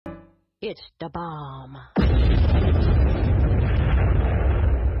It's the bomb.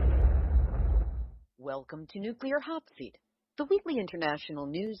 Welcome to Nuclear Hotseat, the weekly international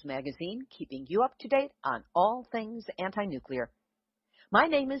news magazine keeping you up to date on all things anti-nuclear. My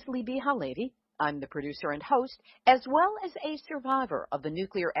name is Libbe Halevi. I'm the producer and host, as well as a survivor of the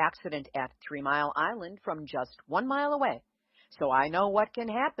nuclear accident at 3 Mile Island from just 1 mile away. So I know what can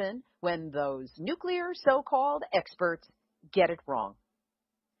happen when those nuclear so-called experts get it wrong.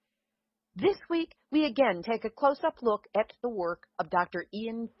 This week, we again take a close-up look at the work of Dr.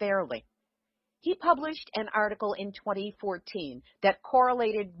 Ian Fairlie. He published an article in 2014 that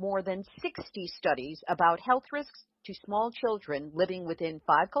correlated more than 60 studies about health risks to small children living within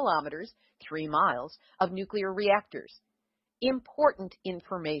 5 kilometers, 3 miles, of nuclear reactors. Important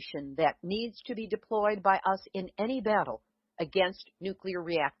information that needs to be deployed by us in any battle against nuclear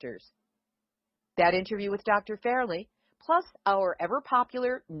reactors. That interview with Dr. Fairlie, plus our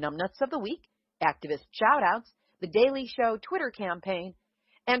ever-popular NUMNUTZ of the Week, activist shout-outs, the Daily Show Twitter campaign,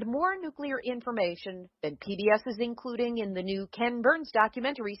 and more nuclear information than PBS is including in the new Ken Burns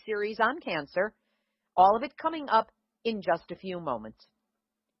documentary series on cancer, all of it coming up in just a few moments.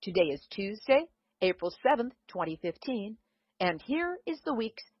 Today is Tuesday, April 7th, 2015, and here is the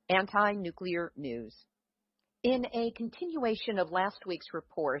week's anti-nuclear news. In a continuation of last week's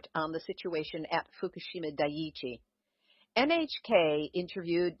report on the situation at Fukushima Daiichi, NHK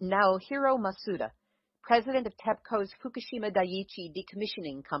interviewed Naohiro Masuda, president of TEPCO's Fukushima Daiichi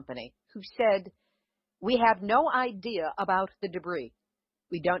decommissioning company, who said, "We have no idea about the debris.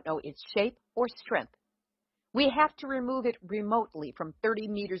 We don't know its shape or strength. We have to remove it remotely from 30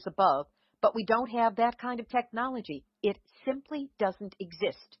 meters above, but we don't have that kind of technology. It simply doesn't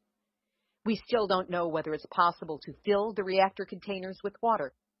exist. We still don't know whether it's possible to fill the reactor containers with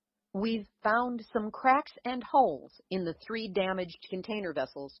water. We've found some cracks and holes in the 3 damaged container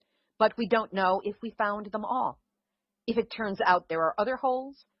vessels, but we don't know if we found them all. If it turns out there are other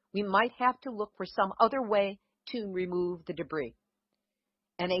holes, we might have to look for some other way to remove the debris."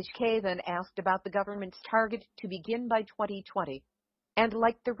 NHK then asked about the government's target to begin by 2020, and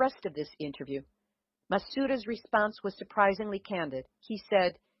like the rest of this interview, Masuda's response was surprisingly candid. He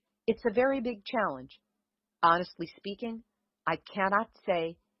said, "It's a very big challenge. Honestly speaking, I cannot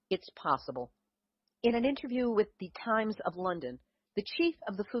say it's possible." In an interview with the Times of London, the chief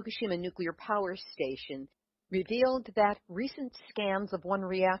of the Fukushima nuclear power station revealed that recent scans of one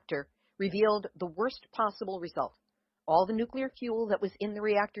reactor revealed the worst possible result. All the nuclear fuel that was in the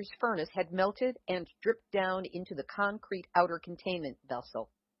reactor's furnace had melted and dripped down into the concrete outer containment vessel.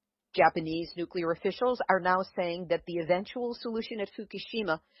 Japanese nuclear officials are now saying that the eventual solution at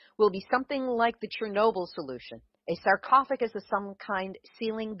Fukushima will be something like the Chernobyl solution, a sarcophagus of some kind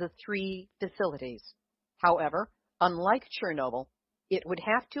sealing the 3 facilities. However, unlike Chernobyl, it would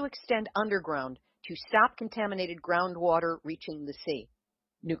have to extend underground to stop contaminated groundwater reaching the sea.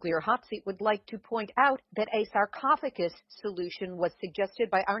 Nuclear Hotseat would like to point out that a sarcophagus solution was suggested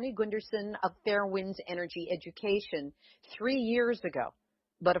by Arne Gundersen of Fairwinds Energy Education 3 years ago,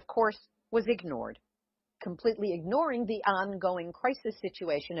 but of course was ignored. Completely ignoring the ongoing crisis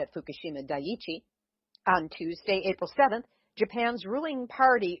situation at Fukushima Daiichi, on Tuesday, April 7th, Japan's ruling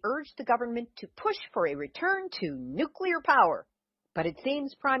party urged the government to push for a return to nuclear power. But it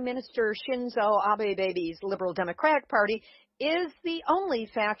seems Prime Minister Shinzo Abe baby's Liberal Democratic Party is the only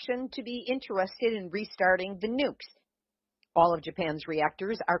faction to be interested in restarting the nukes. All of Japan's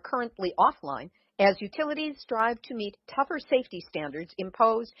reactors are currently offline as utilities strive to meet tougher safety standards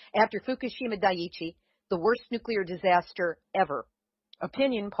imposed after Fukushima Daiichi, the worst nuclear disaster ever.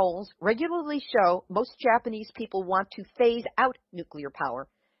 Opinion polls regularly show most Japanese people want to phase out nuclear power,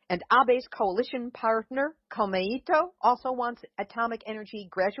 and Abe's coalition partner, Komeito, also wants atomic energy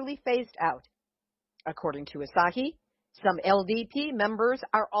gradually phased out. According to Asahi, some LDP members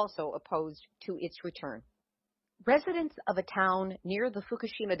are also opposed to its return. Residents of a town near the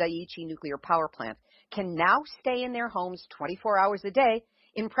Fukushima Daiichi nuclear power plant can now stay in their homes 24 hours a day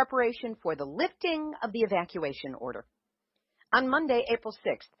in preparation for the lifting of the evacuation order. On Monday, April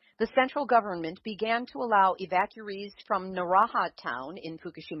 6th, the central government began to allow evacuees from Naraha town in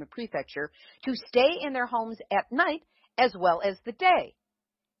Fukushima Prefecture to stay in their homes at night as well as the day,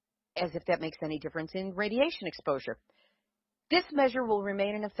 as if that makes any difference in radiation exposure. This measure will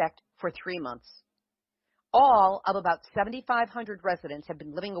remain in effect for 3 months. All of about 7,500 residents have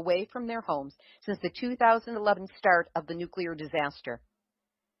been living away from their homes since the 2011 start of the nuclear disaster.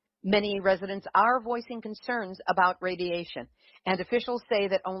 Many residents are voicing concerns about radiation, and officials say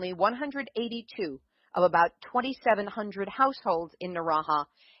that only 182 of about 2,700 households in Naraha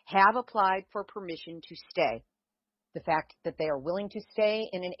have applied for permission to stay. The fact that they are willing to stay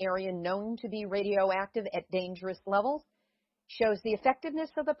in an area known to be radioactive at dangerous levels shows the effectiveness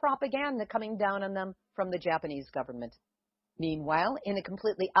of the propaganda coming down on them from the Japanese government. Meanwhile, in a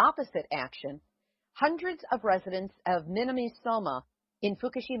completely opposite action, hundreds of residents of Minamisoma in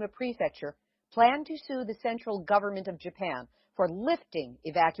Fukushima Prefecture plan to sue the central government of Japan for lifting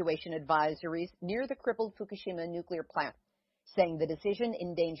evacuation advisories near the crippled Fukushima nuclear plant, saying the decision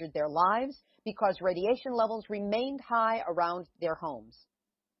endangered their lives because radiation levels remained high around their homes.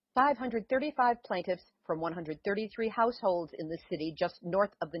 535 plaintiffs from 133 households in the city just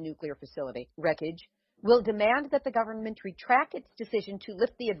north of the nuclear facility wreckage will demand that the government retract its decision to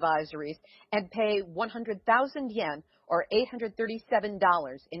lift the advisories and pay 100,000 yen, or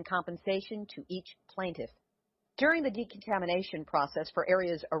 $837, in compensation to each plaintiff. During the decontamination process for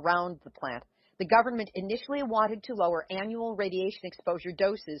areas around the plant, the government initially wanted to lower annual radiation exposure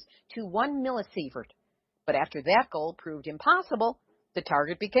doses to 1 millisieverts. But after that goal proved impossible, the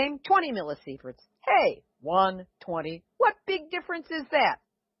target became 20 millisieverts. Hey, 120. What big difference is that?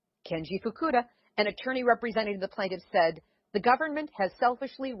 Kenji Fukuda, an attorney representing the plaintiffs, said, "The government has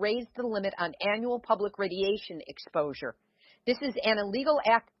selfishly raised the limit on annual public radiation exposure. This is an illegal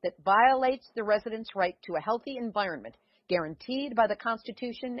act that violates the residents' right to a healthy environment, guaranteed by the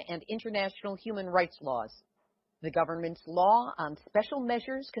Constitution and international human rights laws." The government's law on special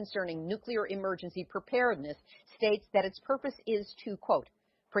measures concerning nuclear emergency preparedness states that its purpose is to, quote,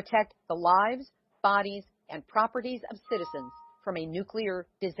 protect the lives, bodies, and properties of citizens from a nuclear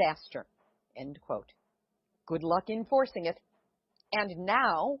disaster, end quote. Good luck enforcing it. And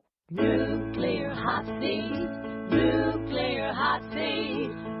now, Nuclear hot seat, nuclear hot seat,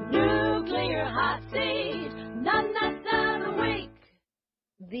 nuclear hot seat, NUMNUTZ awake.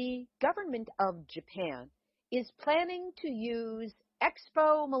 the government of Japan is planning to use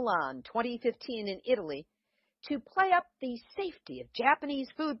Expo Milan 2015 in Italy to play up the safety of Japanese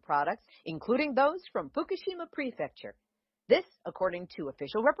food products, including those from Fukushima Prefecture. This, according to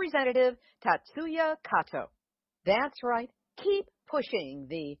official representative Tatsuya Kato. That's right. Keep pushing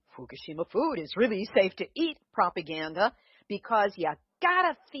the Fukushima food is really safe to eat propaganda, because you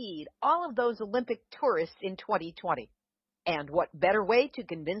gotta feed all of those Olympic tourists in 2020. And what better way to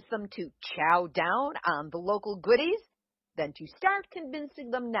convince them to chow down on the local goodies than to start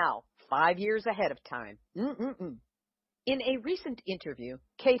convincing them now, 5 years ahead of time. In a recent interview,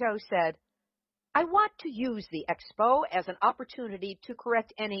 Kato said, "I want to use the expo as an opportunity to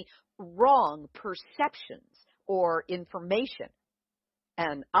correct any wrong perceptions or information,"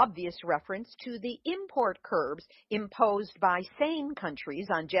 an obvious reference to the import curbs imposed by sane countries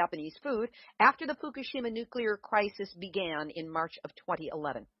on Japanese food after the Fukushima nuclear crisis began in March of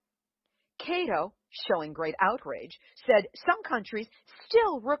 2011. Kato, showing great outrage, said some countries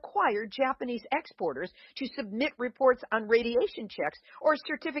still require Japanese exporters to submit reports on radiation checks or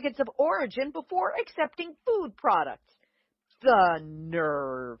certificates of origin before accepting food products. The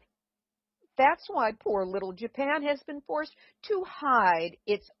nerve! That's why poor little Japan has been forced to hide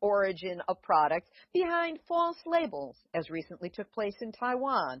its origin of products behind false labels, as recently took place in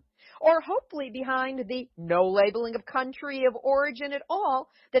Taiwan, or hopefully behind the no labeling of country of origin at all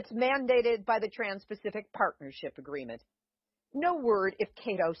that's mandated by the Trans-Pacific Partnership Agreement. No word if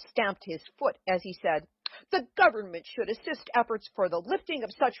Kato stamped his foot as he said, "The government should assist efforts for the lifting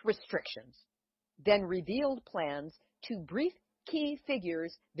of such restrictions," then revealed plans to brief key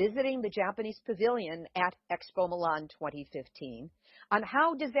figures visiting the Japanese pavilion at Expo Milan 2015 on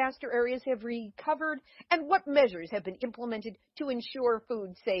how disaster areas have recovered and what measures have been implemented to ensure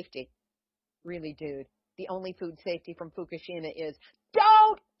food safety. Really, dude, the only food safety from Fukushima is,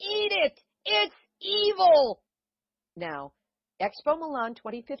 don't eat it! It's evil! Now, Expo Milan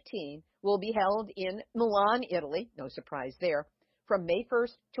 2015 will be held in Milan, Italy, no surprise there, from May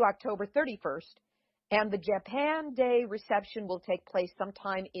 1st to October 31st, and the Japan Day reception will take place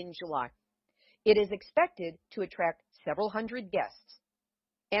sometime in July. It is expected to attract several hundred guests.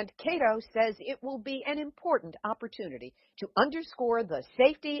 And Kato says it will be an important opportunity to underscore the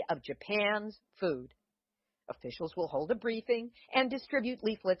safety of Japan's food. Officials will hold a briefing and distribute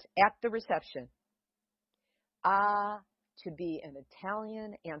leaflets at the reception. To be an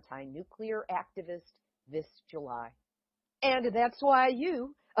Italian anti-nuclear activist this July. And that's why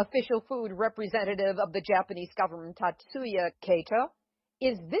you, official food representative of the Japanese government, Tatsuya Kato,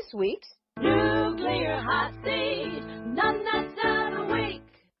 is this week's Nuclear hot seat, NUMNUTZ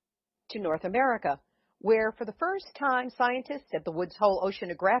awake. to North America, where for the first time scientists at the Woods Hole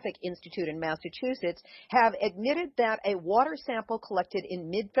Oceanographic Institute in Massachusetts have admitted that a water sample collected in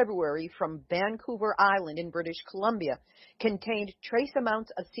mid-February from Vancouver Island in British Columbia contained trace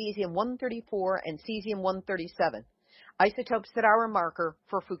amounts of cesium-134 and cesium-137. isotopes that are a marker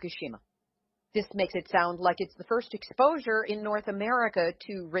for Fukushima. This makes it sound like it's the first exposure in North America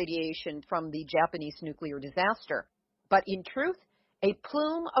to radiation from the Japanese nuclear disaster. But in truth, a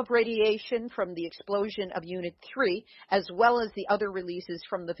plume of radiation from the explosion of Unit 3, as well as the other releases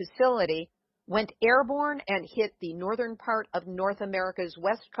from the facility, went airborne and hit the northern part of North America's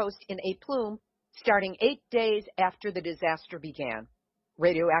west coast in a plume starting 8 days after the disaster began.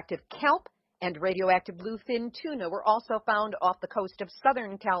 Radioactive kelp and radioactive bluefin tuna were also found off the coast of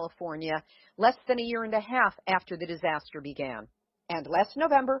Southern California less than a year and a half after the disaster began. And last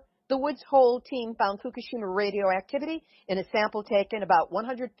November, the Woods Hole team found Fukushima radioactivity in a sample taken about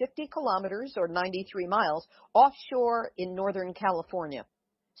 150 kilometers or 93 miles offshore in Northern California.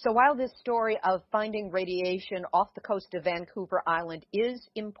 So while this story of finding radiation off the coast of Vancouver Island is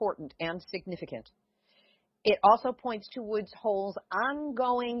important and significant, it also points to Woods Hole's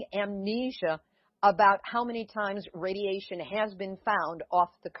ongoing amnesia about how many times radiation has been found off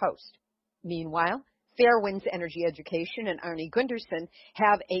the coast. Meanwhile, Fairwind's Energy Education and Arnie Gunderson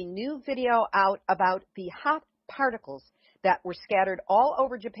have a new video out about the hot particles that were scattered all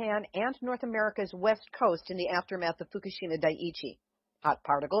over Japan and North America's west coast in the aftermath of Fukushima Daiichi. Hot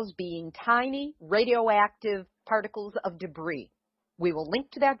particles being tiny radioactive particles of debris. We will link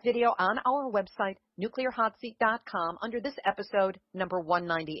to that video on our website, nuclearhotseat.com, under this episode, number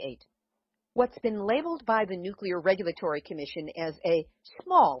 198. What's been labeled by the Nuclear Regulatory Commission as a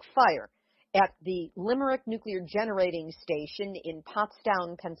small fire at the Limerick Nuclear Generating Station in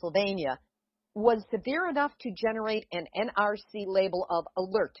Pottstown, Pennsylvania, was severe enough to generate an NRC label of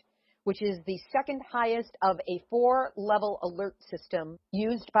alert, which is the second highest of a 4-level alert system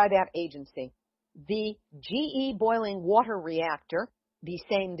used by that agency. The GE boiling water reactor, the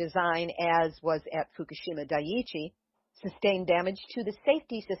same design as was at Fukushima Daiichi, sustained damage to the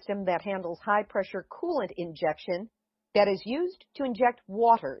safety system that handles high-pressure coolant injection that is used to inject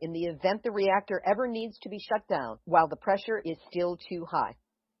water in the event the reactor ever needs to be shut down while the pressure is still too high.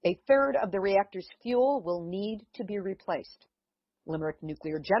 A third of the reactor's fuel will need to be replaced. Limerick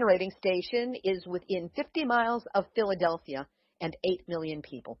Nuclear Generating Station is within 50 miles of Philadelphia and 8 million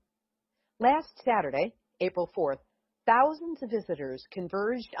people. Last Saturday, April 4th, thousands of visitors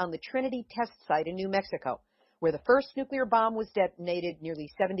converged on the Trinity test site in New Mexico, where the first nuclear bomb was detonated nearly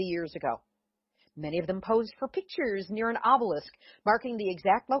 70 years ago. Many of them posed for pictures near an obelisk marking the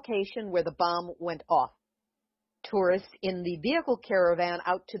exact location where the bomb went off. Tourists in the vehicle caravan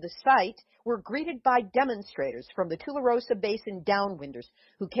out to the site were greeted by demonstrators from the Tularosa Basin Downwinders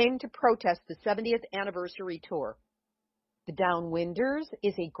who came to protest the 70th anniversary tour. The Downwinders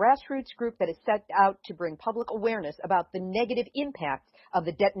is a grassroots group that is set out to bring public awareness about the negative impacts of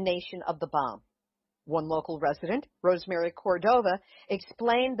the detonation of the bomb. One local resident, Rosemary Cordova,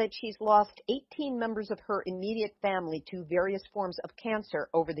 explained that she's lost 18 members of her immediate family to various forms of cancer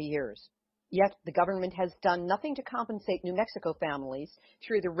over the years. Yet the government has done nothing to compensate New Mexico families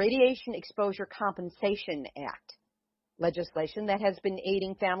through the Radiation Exposure Compensation Act, legislation that has been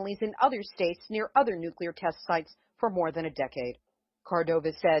aiding families in other states near other nuclear test sites for more than a decade.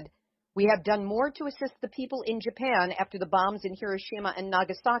 Cordova said, "We have done more to assist the people in Japan after the bombs in Hiroshima and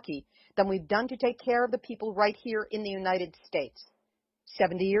Nagasaki than we've done to take care of the people right here in the United States.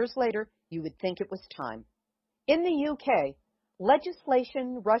 70 years later, you would think it was time." In the UK,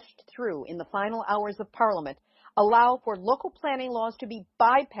 legislation rushed through in the final hours of Parliament allow for local planning laws to be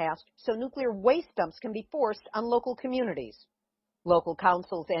bypassed so nuclear waste dumps can be forced on local communities. Local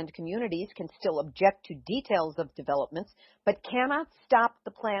councils and communities can still object to details of developments, but cannot stop the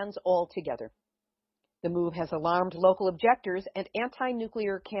plans altogether. The move has alarmed local objectors and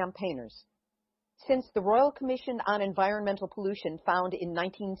anti-nuclear campaigners. Since the Royal Commission on Environmental Pollution found in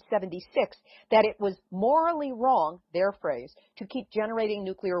 1976 that it was morally wrong, their phrase, to keep generating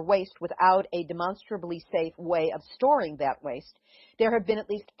nuclear waste without a demonstrably safe way of storing that waste, there have been at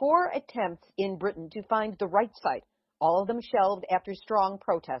least 4 attempts in Britain to find the right site, all of them shelved after strong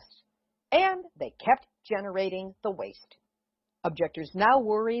protests. And they kept generating the waste. Objectors now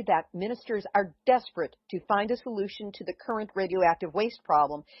worry that ministers are desperate to find a solution to the current radioactive waste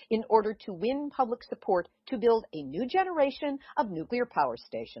problem in order to win public support to build a new generation of nuclear power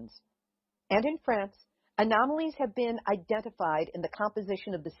stations. And in France, anomalies have been identified in the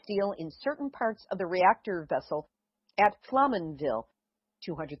composition of the steel in certain parts of the reactor vessel at Flamanville,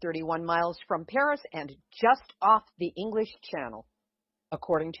 231 miles from Paris and just off the English Channel.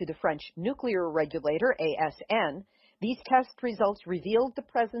 According to the French nuclear regulator, ASN, these test results revealed the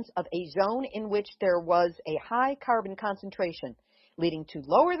presence of a zone in which there was a high carbon concentration, leading to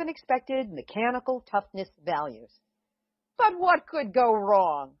lower than expected mechanical toughness values. But what could go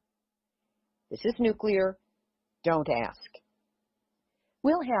wrong? This is nuclear. Don't ask.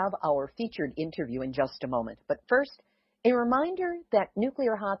 We'll have our featured interview in just a moment, but first, a reminder that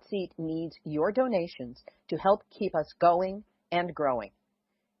Nuclear Hot Seat needs your donations to help keep us going and growing.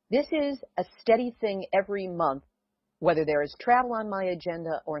 This is a steady thing every month, whether there is travel on my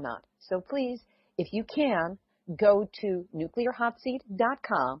agenda or not. So please, if you can, go to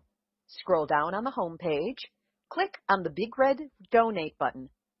nuclearhotseat.com, scroll down on the home page, click on the big red donate button,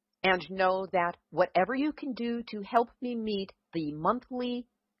 and know that whatever you can do to help me meet the monthly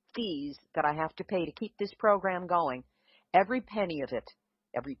fees that I have to pay to keep this program going, every penny of it,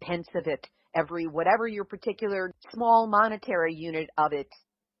 every pence of it, every whatever your particular small monetary unit of it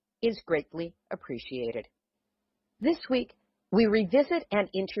is greatly appreciated. This week, we revisit an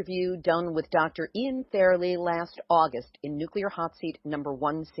interview done with Dr. Ian Fairlie last August in Nuclear Hot Seat number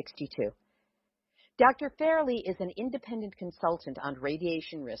 162. Dr. Fairlie is an independent consultant on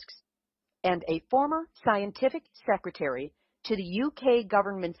radiation risks and a former scientific secretary to the UK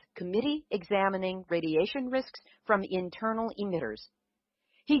government's Committee Examining Radiation Risks from Internal Emitters.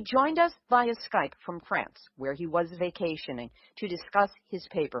 He joined us via Skype from France, where he was vacationing, to discuss his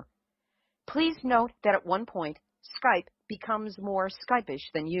paper. Please note that at one point, Skype becomes more Skype-ish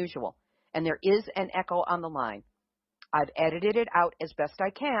than usual, and there is an echo on the line. I've edited it out as best I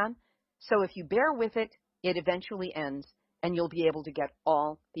can, so if you bear with it, it eventually ends, and you'll be able to get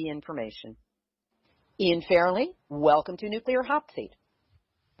all the information. Ian Fairlie, welcome to Nuclear Hot Seat.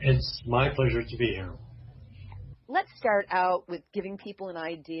 It's my pleasure to be here. Let's start out with giving people an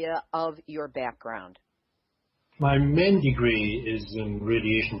idea of your background. My main degree is in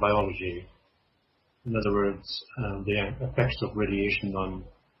radiation biology. In other words, the effects of radiation on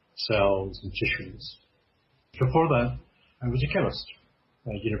cells and tissues. Before that, I was a chemist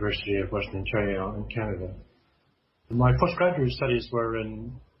at the University of Western Ontario in Canada. My postgraduate studies were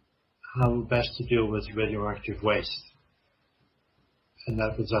in how best to deal with radioactive waste, and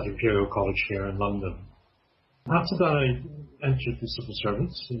that was at Imperial College here in London. After that, I entered the civil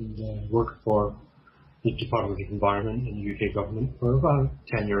service and worked for the Department of Environment in the UK government for about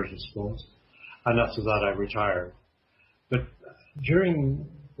 10 years, I suppose. And after that, I retired. But during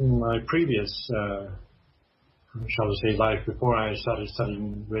my previous, shall we say, life, before I started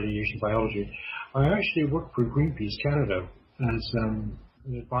studying radiation biology, I actually worked for Greenpeace Canada as an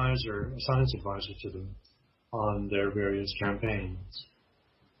advisor, a science advisor to them on their various campaigns.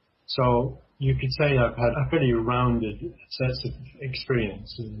 So you could say I've had a pretty rounded set of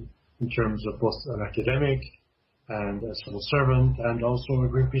experience in terms of both an academic and a civil servant and also a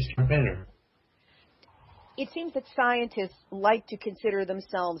Greenpeace campaigner. It seems that scientists like to consider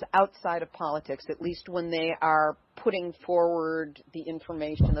themselves outside of politics, at least when they are putting forward the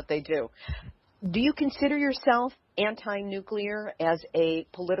information that they do. Do you consider yourself anti-nuclear as a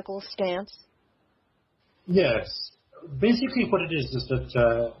political stance? Yes. Basically what it is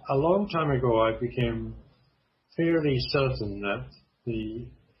that a long time ago I became fairly certain that the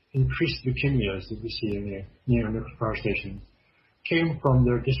increased leukemias that we see in the nuclear power stations came from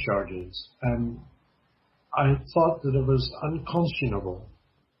their discharges, and I thought that it was unconscionable,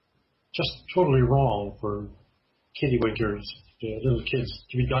 just totally wrong for kittywinkers, little kids,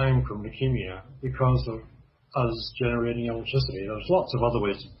 to be dying from leukemia because of us generating electricity. There's lots of other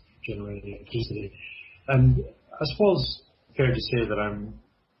ways of generating electricity. And I suppose fair to say that I'm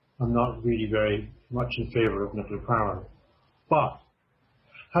not really very much in favor of nuclear power. But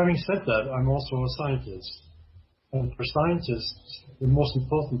having said that, I'm also a scientist. And for scientists, the most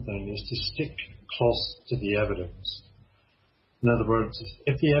important thing is to stick close to the evidence. In other words,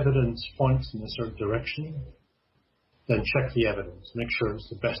 if the evidence points in a certain direction, then check the evidence, make sure it's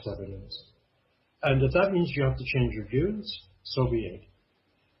the best evidence. And if that means you have to change your views, so be it.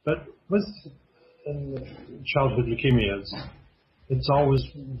 But with childhood leukemias, it's always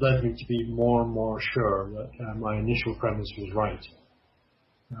led me to be more and more sure that my initial premise was right.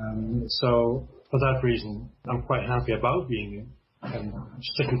 So for that reason, I'm quite happy about being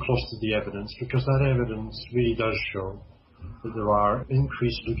sticking close to the evidence, because that evidence really does show that there are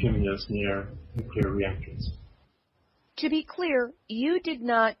increased leukemias near nuclear reactors. To be clear, you did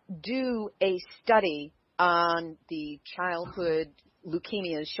not do a study on the childhood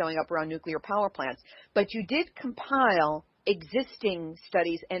leukemias showing up around nuclear power plants, but you did compile existing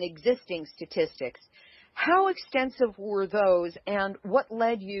studies and existing statistics. How extensive were those, and what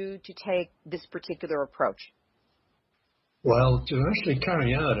led you to take this particular approach? Well, to actually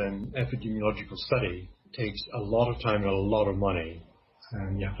carry out an epidemiological study takes a lot of time and a lot of money,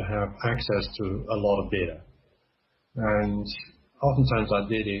 and you have to have access to a lot of data. And oftentimes that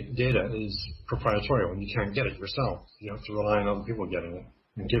data is proprietary, and you can't get it yourself. You have to rely on other people getting it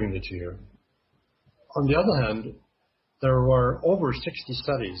and giving it to you. on the other hand, there were over 60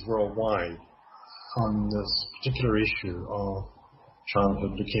 studies worldwide on this particular issue of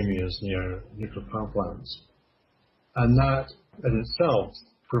childhood leukemias near nuclear power plants. And that in itself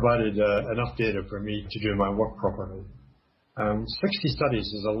provided enough data for me to do my work properly. 60 studies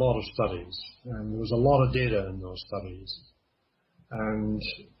is a lot of studies, and there was a lot of data in those studies. And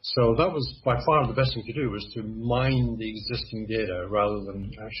so that was by far the best thing to do, was to mine the existing data rather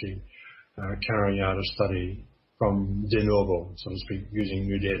than actually carrying out a study from de novo, so to speak, using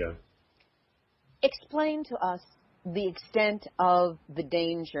new data. Explain to us the extent of the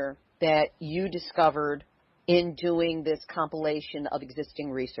danger that you discovered in doing this compilation of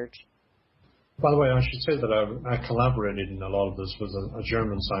existing research. By the way, I should say that I collaborated in a lot of this with a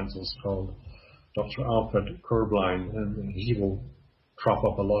German scientist called Dr. Alfred Körblein, and he will crop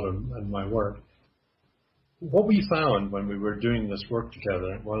up a lot in my work. What we found when we were doing this work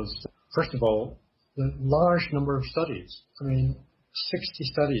together was, first of all, the large number of studies. I mean, 60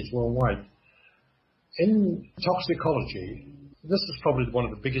 studies worldwide. In toxicology, this is probably one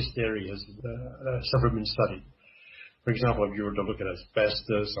of the biggest areas that's ever been studied. For example, if you were to look at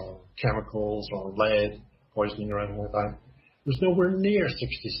asbestos or chemicals or lead poisoning or anything like that, there's nowhere near 60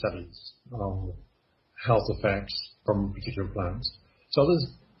 studies of health effects from particular plants. So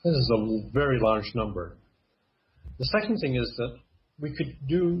this is a very large number. The second thing is that we could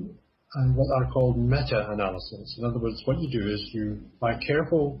do what are called meta-analysis. In other words, what you do is you, by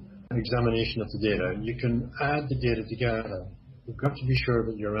careful examination of the data, you can add the data together. You've got to be sure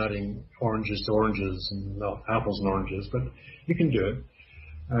that you're adding oranges to oranges and not apples and oranges, but you can do it.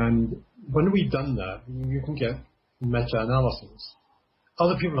 And when we've done that, you can get meta-analysis.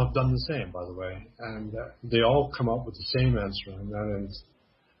 Other people have done the same, by the way, and they all come up with the same answer, and that is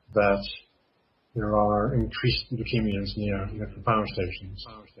that there are increased leukemias near nuclear power stations.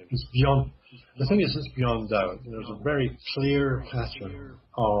 It's beyond, the thing is, it's beyond doubt. There's a very clear pattern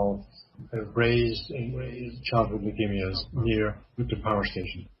of raised childhood leukemias near nuclear power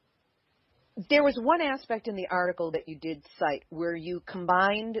stations. There was one aspect in the article that you did cite where you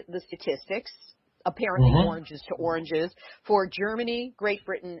combined the statistics, apparently oranges to oranges, for Germany, Great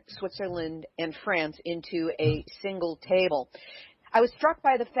Britain, Switzerland, and France into a single table. I was struck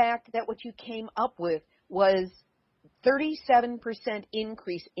by the fact that what you came up with was 37%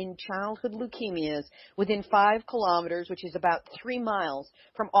 increase in childhood leukemias within 5 kilometers, which is about 3 miles,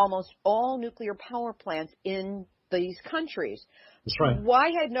 from almost all nuclear power plants in these countries. That's right.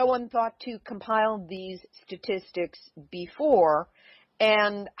 Why had no one thought to compile these statistics before,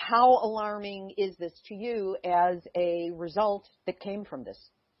 and how alarming is this to you as a result that came from this?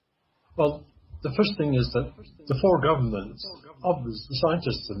 Well, the first thing is that the 4 governments, the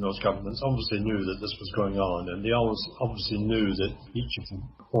scientists in those governments obviously knew that this was going on, and they obviously knew that each of the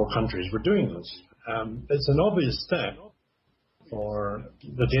 4 countries were doing this. It's an obvious step for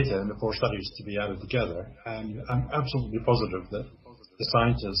the data in the 4 studies to be added together, and I'm absolutely positive that the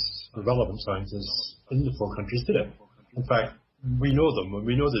scientists, the relevant scientists in the 4 countries did it. In fact, we know them, and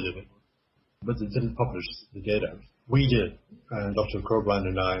we know they did it, but they didn't publish the data. We did, and Dr. Körblein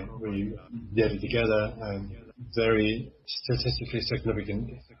and I, we did it together, and very statistically significant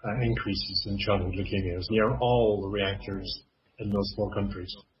increases in childhood leukemias near all the reactors in those 4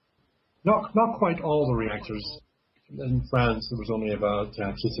 countries. Not quite all the reactors. In France, there was only about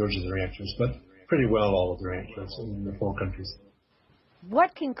 2/3 of the reactors, but pretty well all of the reactors in the 4 countries.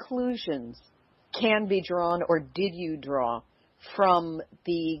 What conclusions can be drawn, or did you draw, from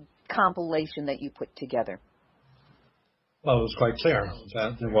the compilation that you put together? Well, it was quite clear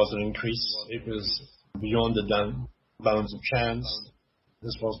that there was an increase. It was beyond the bounds of chance.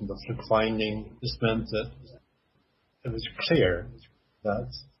 This wasn't a fluke finding. This meant that it was clear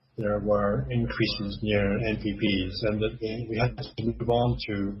that there were increases near NPPs, and that we had to move on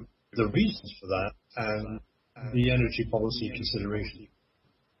to the reasons for that and the energy policy consideration.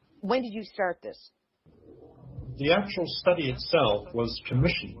 When did you start this? The actual study itself was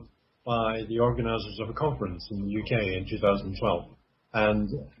commissioned by the organizers of a conference in the UK in 2012, and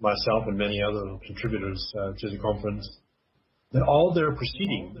myself and many other contributors to the conference. All the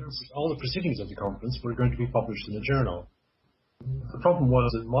proceedings of the conference were going to be published in a journal. The problem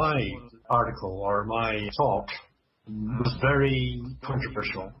was that my article or my talk was very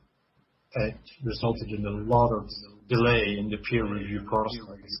controversial. It resulted in a lot of delay in the peer review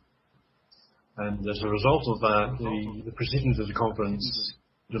process. And as a result of that, the proceedings of the conference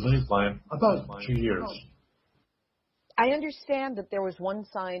delayed by about 2 years. I understand that there was one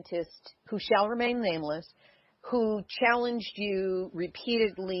scientist who shall remain nameless who challenged you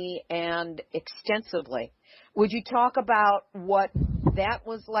repeatedly and extensively. Would you talk about what that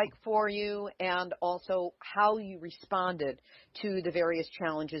was like for you, and also how you responded to the various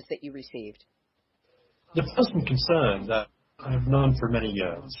challenges that you received. The person concerned that I've known for many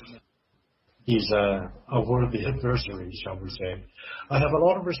years. He's a worthy adversary, shall we say. I have a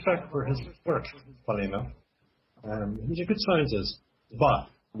lot of respect for his work, funny enough. He's a good scientist, but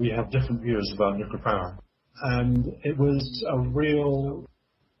we have different views about nuclear power. And it was a real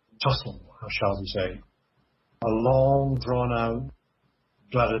tussle, shall we say. A long, drawn-out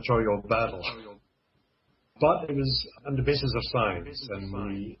gladiatorial battle. But it was on the basis of science, and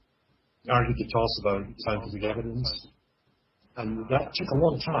we argued the toss about scientific evidence. And that took a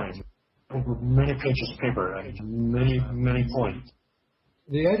long time, over many pages of paper and many points.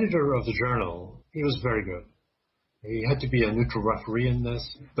 The editor of the journal, he was very good. He had to be a neutral referee in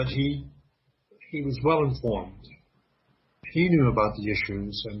this, but he was well informed. He knew about the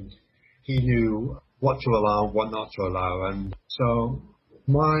issues, and he knew what to allow, what not to allow, and so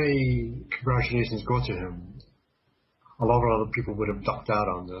my congratulations go to him. A lot of other people would have ducked out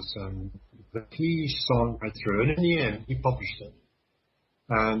on this, but he saw it right through, and in the end, he published it.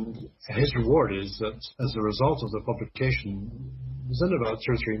 And his reward is that as a result of the publication, within about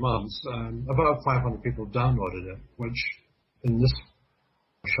 2 or 3 months, about 500 people downloaded it, which in this,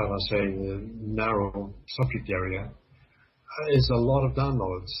 shall I say, narrow subject area, is a lot of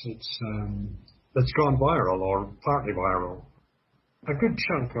downloads. It's gone viral or partly viral. A good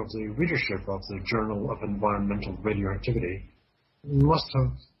chunk of the readership of the Journal of Environmental Radioactivity must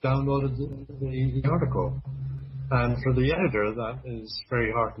have downloaded the article. And for the editor, that is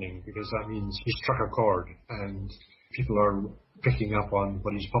very heartening, because that means he struck a chord and people are picking up on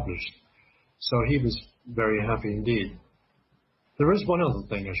what he's published. So he was very happy indeed. There is one other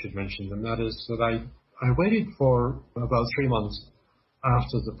thing I should mention, and that is that I waited for about 3 months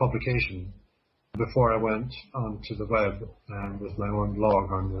after the publication before I went onto the web with my own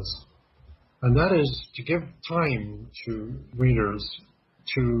blog on this. And that is to give time to readers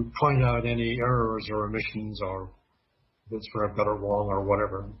to point out any errors or omissions or bits were a bit wrong or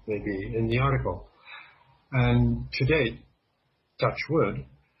whatever may be in the article. And to date, touch wood,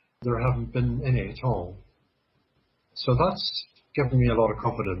 there haven't been any at all. So that's given me a lot of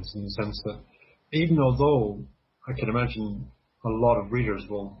confidence in the sense that even although I can imagine a lot of readers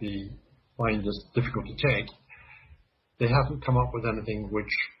will find this difficult to take, they haven't come up with anything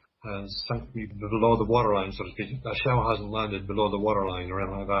which has sunk me below the waterline, so to speak. A shell hasn't landed below the waterline or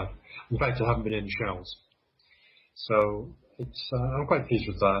anything like that. In fact, there haven't been any shells. So I'm quite pleased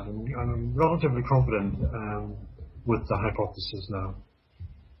with that, and I'm relatively confident with the hypothesis now.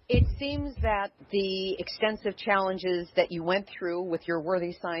 It seems that the extensive challenges that you went through with your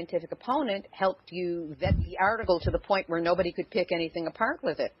worthy scientific opponent helped you vet the article to the point where nobody could pick anything apart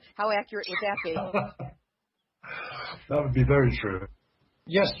with it. How accurate would that be? That would be very true.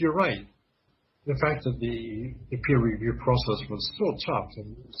 Yes, you're right. The fact that the peer review process was so tough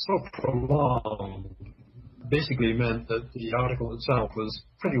and so prolonged basically meant that the article itself was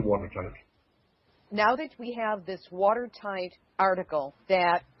pretty watertight. Now that we have this watertight article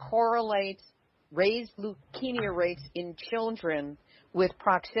that correlates raised leukemia rates in children with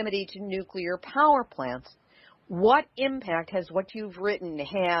proximity to nuclear power plants, what impact has what you've written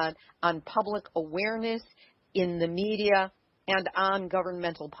had on public awareness, in the media, and on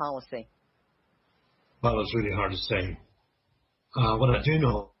governmental policy? Well, it's really hard to say. What I do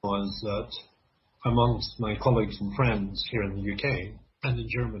know is that amongst my colleagues and friends here in the UK and in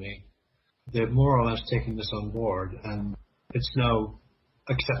Germany, they've more or less taken this on board, and it's now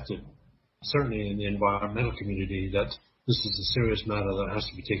accepted, certainly in the environmental community, that this is a serious matter that has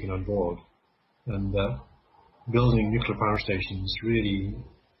to be taken on board, and that building nuclear power stations really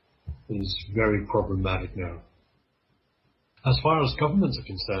is very problematic now. As far as governments are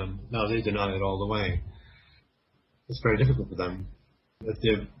concerned, now they deny it all the way. It's very difficult for them, if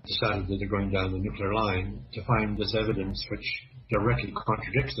they've decided that they're going down the nuclear line, to find this evidence which directly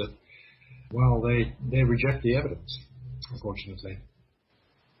contradicts it. Well, they reject the evidence, unfortunately.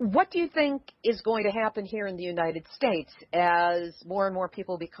 What do you think is going to happen here in the United States as more and more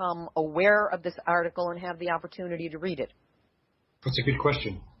people become aware of this article and have the opportunity to read it? That's a good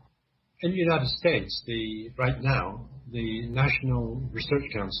question. In the United States, right now, the National Research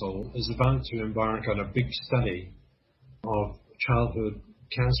Council is about to embark on a big study of childhood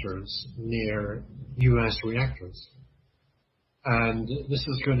cancers near U.S. reactors. And this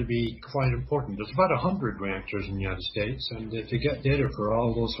is going to be quite important. There's about 100 reactors in the United States, and if you get data for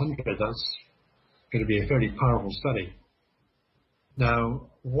all those 100, that's going to be a fairly powerful study. Now,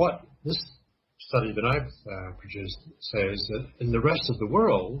 what this study that I've produced says that in the rest of the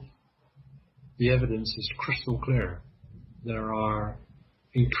world, the evidence is crystal clear there are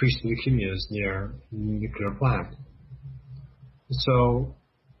increased leukemias near the nuclear plant. So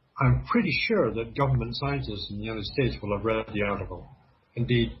I'm pretty sure that government scientists in the United States will have read the article.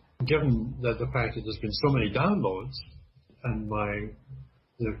 Indeed, given that the fact that there's been so many downloads, and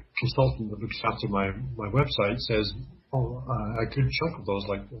the consultant that looks after my website says, a good chunk of those,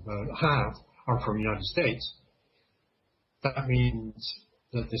 like about half, are from the United States. That means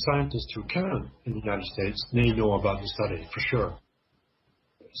that the scientists who can in the United States, they know about the study, for sure.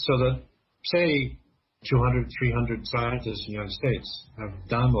 So that, say, 200, 300 scientists in the United States have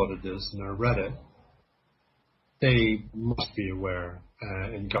downloaded this and have read it, they must be aware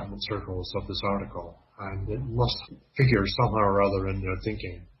in government circles of this article, and it must figure somehow or other in their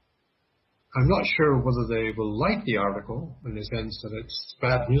thinking. I'm not sure whether they will like the article in the sense that it's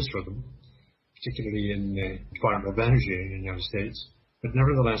bad news for them, particularly in the Department of Energy in the United States, but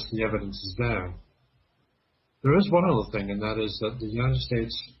nevertheless the evidence is there. There is one other thing, and that is that the United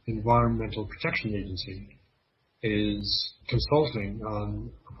States Environmental Protection Agency is consulting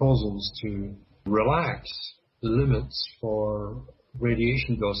on proposals to relax the limits for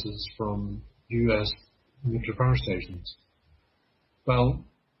radiation doses from U.S. nuclear power stations. Well,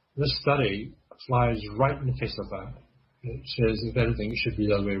 this study flies right in the face of that. It says, if anything, it should be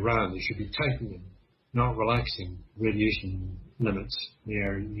the other way around. It should be tightening, not relaxing radiation limits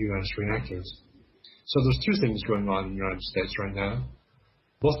near U.S. reactors. So there's two things going on in the United States right now.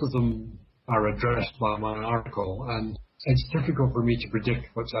 Both of them are addressed by my article, and it's difficult for me to predict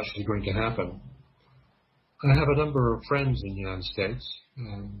what's actually going to happen. I have a number of friends in the United States,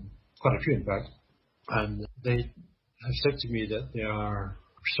 quite a few in fact, and they have said to me that they are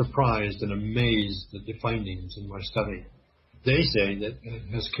surprised and amazed at the findings in my study. They say that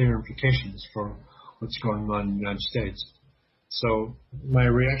it has clear implications for what's going on in the United States. So my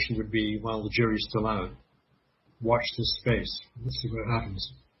reaction would be, while the jury's still out, watch this space. Let's see what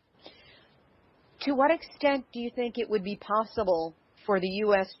happens. To what extent do you think it would be possible for the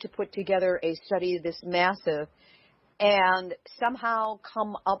U.S. to put together a study this massive and somehow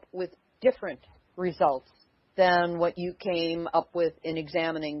come up with different results than what you came up with in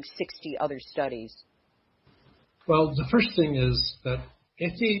examining 60 other studies? Well, the first thing is that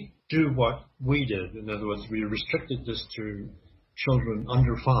if they do what we did, in other words, we restricted this to children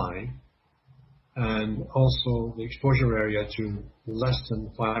under 5, and also the exposure area to less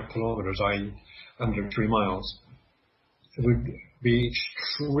than 5 kilometers, i.e. under 3 miles, it would be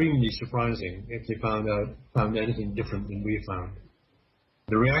extremely surprising if they found anything different than we found.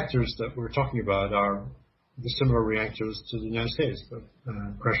 The reactors that we're talking about are the similar reactors to the United States, but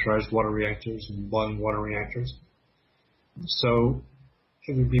pressurized water reactors and boiling water reactors. So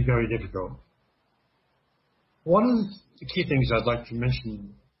it would be very difficult. One of the key things I'd like to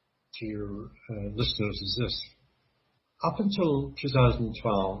mention to your listeners is this. Up until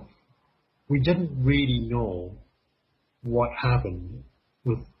 2012, we didn't really know what happened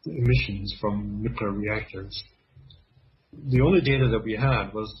with the emissions from nuclear reactors. The only data that we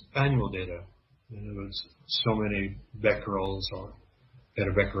had was annual data. In other words, so many becquerels or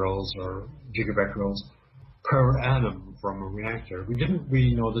pettabecquerels or gigabecquerels per annum from a reactor. We didn't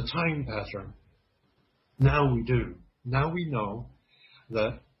really know the time pattern. Now we do. Now we know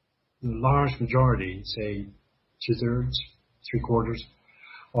that the large majority, say 2/3, 3/4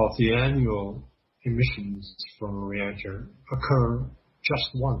 of the annual emissions from a reactor occur just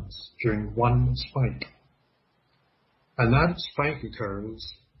once during one spike. And that spike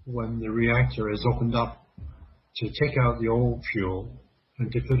occurs when the reactor is opened up to take out the old fuel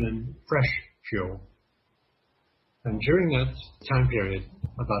and to put in fresh fuel. And during that time period,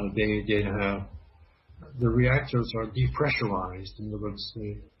 about a day and a half, the reactors are depressurized. In other words,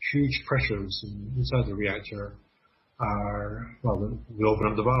 the huge pressures inside the reactor are, well, we open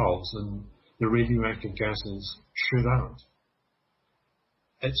up the valves and the radioactive gases shoot out.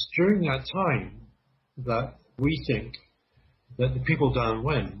 It's during that time that we think that the people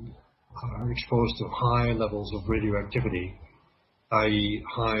downwind are exposed to high levels of radioactivity, i.e.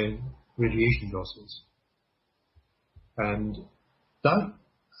 high radiation doses. And that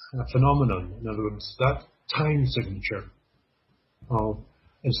phenomenon, in other words, that time signature of,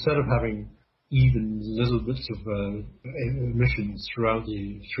 instead of having even little bits of emissions throughout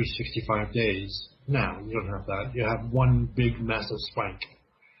the 365 days, now you don't have that. You have one big massive spike,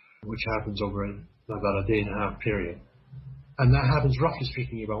 which happens over about a day and a half period. And that happens, roughly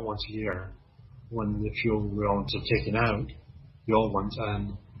speaking, about once a year when the fuel rods are taken out, the old ones,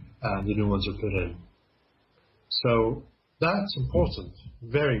 and the new ones are put in. So that's important,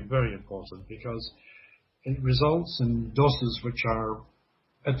 very, very important, because it results in doses which are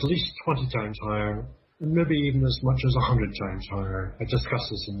at least 20 times higher maybe even as much as 100 times higher. I discuss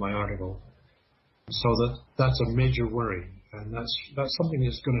this in my article. So that's a major worry, and that's something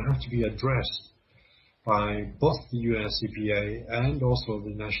that's going to have to be addressed by both the US EPA and also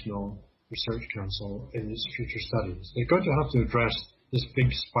the National Research Council in its future studies. They're going to have to address this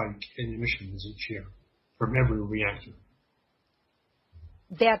big spike in emissions each year from every reactor.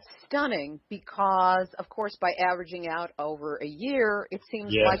 That's stunning because, of course, by averaging out over a year, it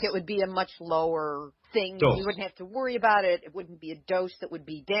seems like it would be a much lower thing. Dose. You wouldn't have to worry about it. It wouldn't be a dose that would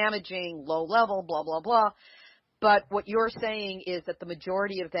be damaging, low level, blah, blah, blah. But what you're saying is that the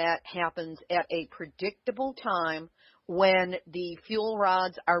majority of that happens at a predictable time when the fuel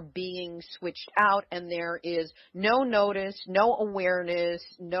rods are being switched out and there is no notice, no awareness,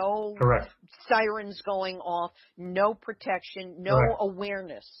 no sirens going off, no protection, no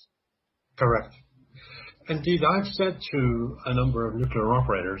awareness. Correct. Indeed, I've said to a number of nuclear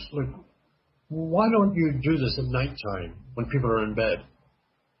operators, look, why don't you do this at nighttime when people are in bed?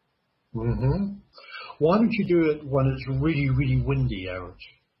 Why don't you do it when it's really, really windy out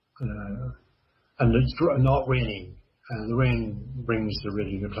and it's not raining? And the rain brings the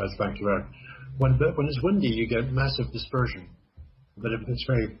radionuclides back to Earth. When it's windy, you get massive dispersion. But if it's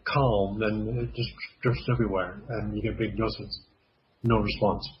very calm, then it just drifts everywhere, and you get big doses. No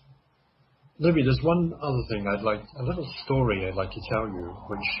response. Libby, there's one other thing a little story I'd like to tell you,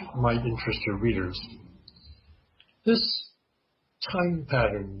 which might interest your readers. This time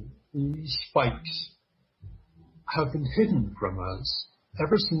pattern, these spikes, have been hidden from us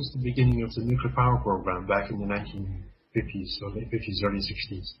ever since the beginning of the nuclear power program back in the 1950s, so late 50s, early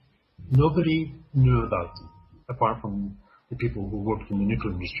 60s. Nobody knew about them, apart from the people who worked in the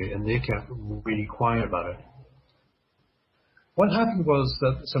nuclear industry, and they kept really quiet about it. What happened was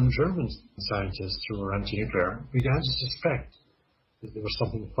that some German scientists who were anti-nuclear began to suspect that there was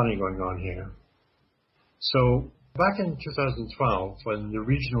something funny going on here. So back in 2012, when the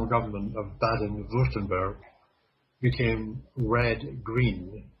regional government of Baden-Württemberg became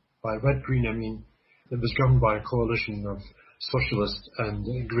red-green. By red-green, I mean it was governed by a coalition of socialist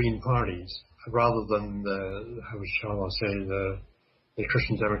and green parties, rather than the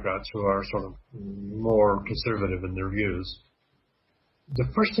Christian Democrats, who are sort of more conservative in their views. The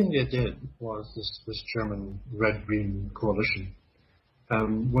first thing they did was this German red-green coalition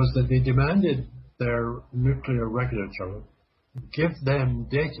was that they demanded their nuclear regulator give them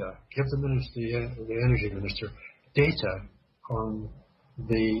data, give the energy minister data on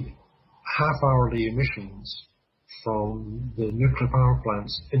the half-hourly emissions from the nuclear power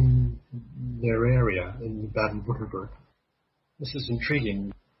plants in their area in Baden-Württemberg. This is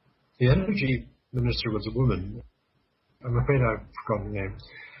intriguing. The energy minister was a woman. I'm afraid I've forgotten her name,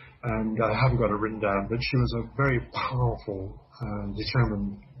 and I haven't got it written down, but she was a very powerful and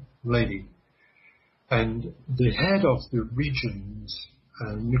determined lady. And the head of the region's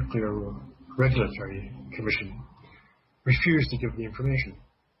nuclear regulatory commission refused to give the information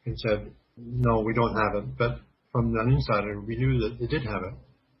and said, no, we don't have it. But from an insider, we knew that they did have it.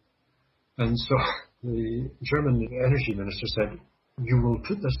 And so the German energy minister said, you will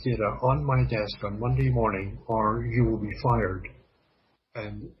put this data on my desk on Monday morning or you will be fired.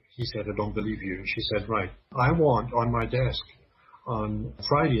 And he said, I don't believe you. She said, right, I want on my desk on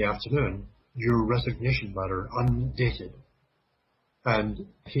Friday afternoon your resignation letter undated. And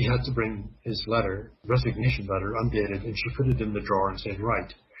he had to bring his resignation letter undated, and she put it in the drawer and said,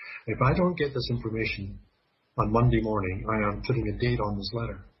 right, if I don't get this information on Monday morning, I am putting a date on this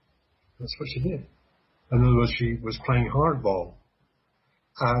letter. That's what she did. In other words, she was playing hardball.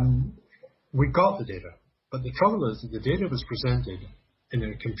 We got the data, but the trouble is that the data was presented in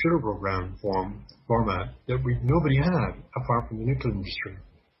a computer program format that nobody had apart from the nuclear industry.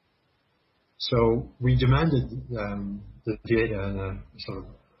 So we demanded the data in a sort of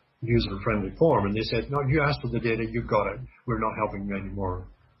user-friendly form, and they said, no, you asked for the data, you got it, we're not helping you anymore.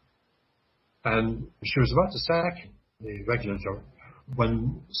 And she was about to sack the regulator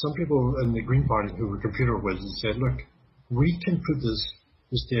when some people in the Green Party who were computer whizzes said, look, we can put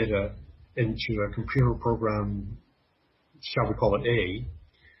this data into a computer program, shall we call it A,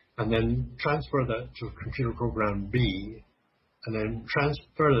 and then transfer that to computer program B, and then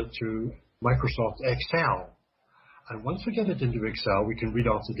transfer it to Microsoft Excel. And once we get it into Excel, we can read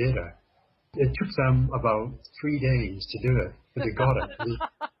off the data. It took them about 3 days to do it, but they got it.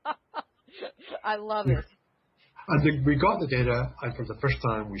 I love it. And we got the data, and for the first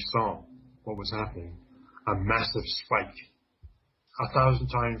time we saw what was happening. A massive spike, 1,000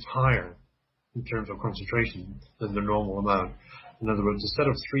 times higher in terms of concentration than the normal amount. In other words, instead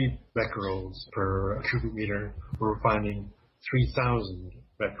of 3 becquerels per cubic meter, we're finding 3,000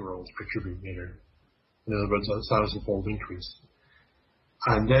 becquerels per cubic meter. In other words, a 1,000-fold increase.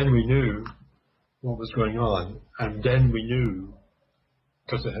 And then we knew what was going on, and then we knew,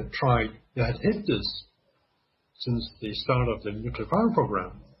 because they had hid this since the start of the nuclear power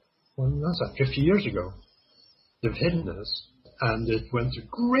program. Well, that's like 50 years ago. They've hidden this, and it went to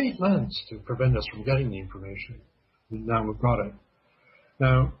great lengths to prevent us from getting the information. And now we've got it.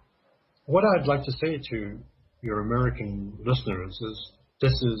 Now, what I'd like to say to your American listeners is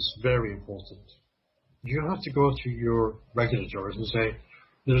this is very important. You have to go to your regulators and say,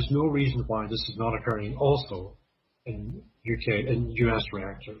 there's no reason why this is not occurring also in US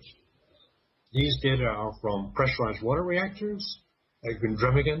reactors. These data are from pressurized water reactors,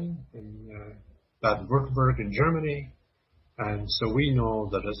 Gundremmingen in Baden-Württemberg in Germany, and so we know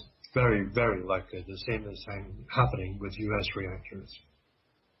that it's very, very likely the same is happening with US reactors.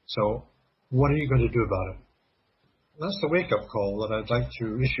 So what are you going to do about it? That's the wake-up call that I'd like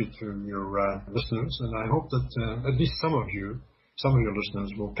to issue to your listeners, and I hope that at least some of your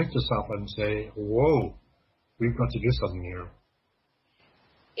listeners will pick this up and say, whoa, we've got to do something here.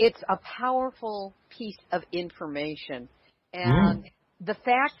 It's a powerful piece of information. And the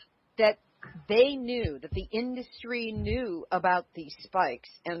fact that they knew, that the industry knew about these spikes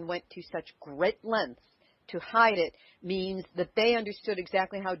and went to such great lengths to hide it means that they understood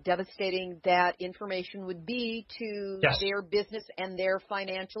exactly how devastating that information would be to their business and their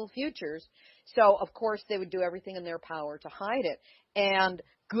financial futures. So, of course, they would do everything in their power to hide it. And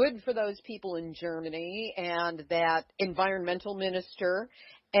good for those people in Germany and that environmental minister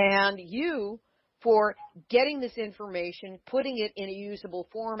and you for getting this information, putting it in a usable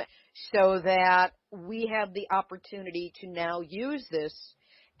form so that we have the opportunity to now use this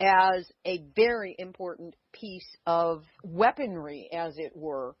as a very important piece of weaponry, as it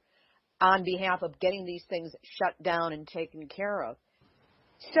were, on behalf of getting these things shut down and taken care of.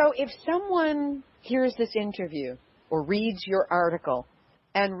 So if someone hears this interview or reads your article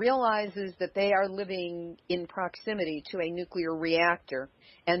and realizes that they are living in proximity to a nuclear reactor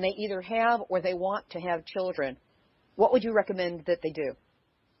and they either have or they want to have children, what would you recommend that they do?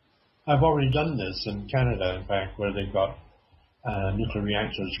 I've already done this in Canada, in fact, where they've got nuclear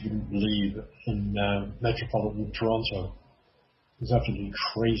reactors, you wouldn't believe, in metropolitan Toronto. It's absolutely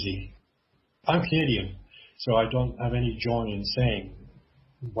crazy. I'm Canadian, so I don't have any joy in saying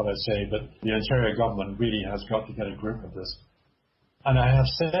what I say, but the Ontario government really has got to get a grip of this. And I have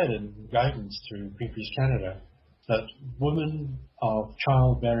said in guidance to Greenpeace Canada that women of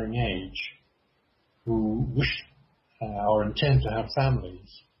childbearing age who wish or intend to have families,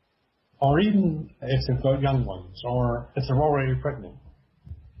 or even if they've got young ones, or if they're already pregnant,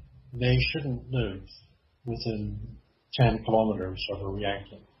 they shouldn't live within 10 kilometers of a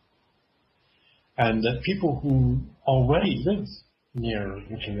reactor. And that people who already live near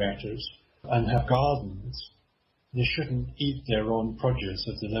nuclear reactors and have gardens, they shouldn't eat their own produce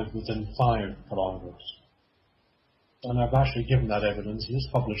if they live within 5 kilometers. And I've actually given that evidence, and it's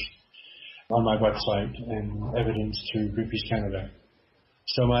published on my website in evidence to Greenpeace Canada.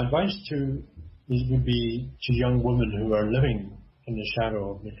 So my advice would be to young women who are living in the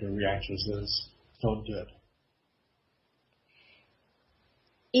shadow of nuclear reactors is don't do it.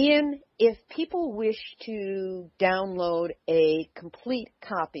 Ian, if people wish to download a complete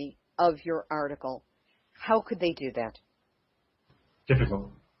copy of your article, how could they do that?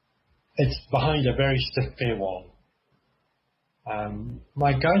 Difficult. It's behind a very stiff paywall.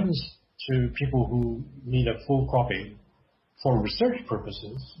 My guidance to people who need a full copy for research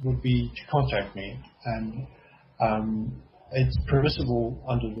purposes would be to contact me, and it's permissible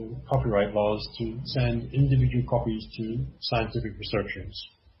under the copyright laws to send individual copies to scientific researchers.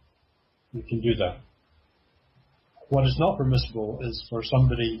 You can do that. What is not permissible is for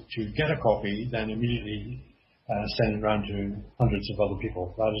somebody to get a copy, then immediately send it around to hundreds of other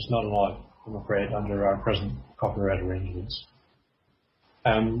people. That is not allowed, I'm afraid, under our present copyright arrangements.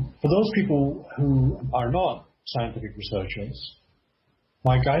 For those people who are not scientific researchers,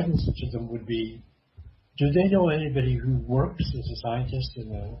 my guidance to them would be, do they know anybody who works as a scientist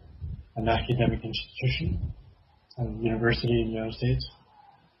in an academic institution, a university in the United States?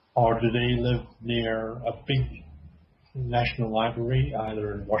 Or do they live near a big national library,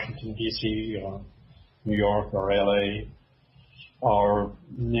 either in Washington, D.C., or New York, or L.A., or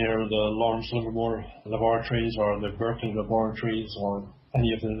near the Lawrence Livermore laboratories, or the Berkeley laboratories, or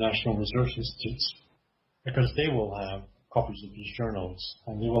any of the national research institutes? Because they will have copies of these journals,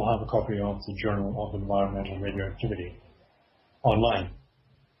 and they will have a copy of the Journal of Environmental Radioactivity online.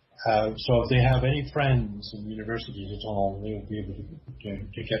 So if they have any friends in universities at all, they will be able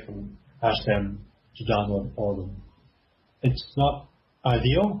to get them, ask them to download for them. It's not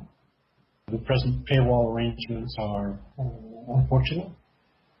ideal, The present paywall arrangements are unfortunate.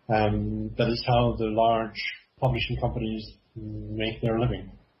 That is how the large publishing companies make their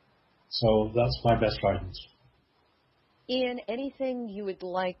living. So that's my best guidance. Ian, anything you would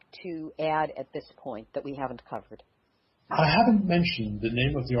like to add at this point that we haven't covered? I haven't mentioned the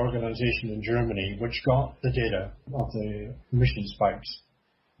name of the organization in Germany which got the data of the emission spikes.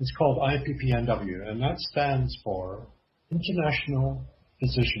 It's called IPPNW, and that stands for International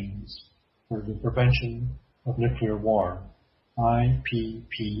Physicians for the Prevention of Nuclear War,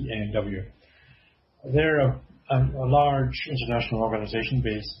 IPPNW. They're a large international organization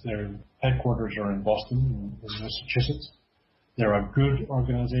based, their headquarters are in Boston, in Massachusetts. They're a good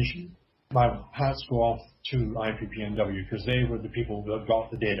organization. My hats go off to IPPNW because they were the people that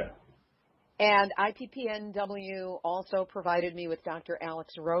got the data. And IPPNW also provided me with Dr.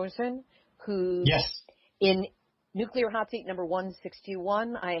 Alex Rosen, who in Nuclear Hot Seat number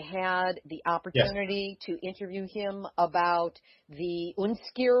 161, I had the opportunity to interview him about the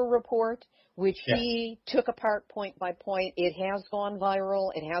UNSCEAR report, which he took apart point by point. It has gone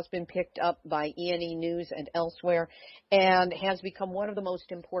viral. It has been picked up by ENE News and elsewhere, and has become one of the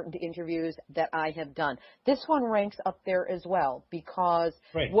most important interviews that I have done. This one ranks up there as well because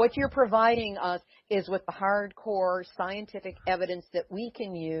what you're providing us is with the hardcore scientific evidence that we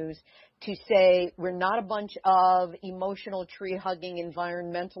can use to say we're not a bunch of emotional tree-hugging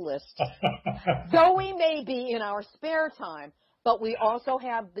environmentalists, though we may be in our spare time. But we also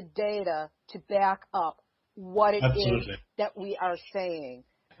have the data to back up what it is that we are saying.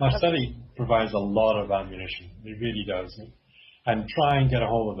 My study provides a lot of ammunition. It really does. And try and get a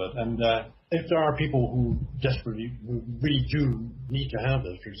hold of it. And if there are people who really do need to have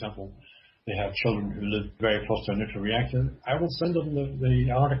this, for example, they have children who live very close to a nuclear reactor, I will send them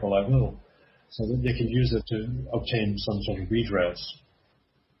the article, I will, so that they can use it to obtain some sort of redress.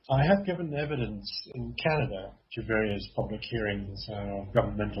 I have given evidence in Canada to various public hearings,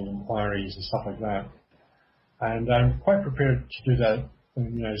 governmental inquiries and stuff like that. And I'm quite prepared to do that in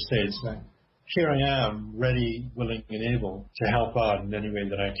the United States. Here I am, ready, willing, and able to help out in any way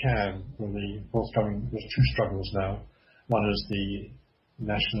that I can for the forthcoming. There's two struggles now. One is the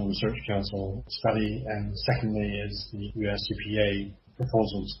National Research Council study, and secondly is the US EPA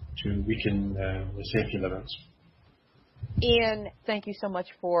proposals to weaken the safety limits. Ian, thank you so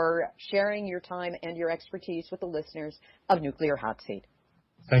much for sharing your time and your expertise with the listeners of Nuclear Hot Seat.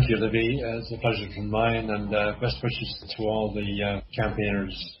 Thank you, Libby. It's a pleasure from mine, and best wishes to all the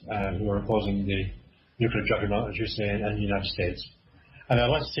campaigners who are opposing the nuclear juggernaut, as you say, in the United States. And I'd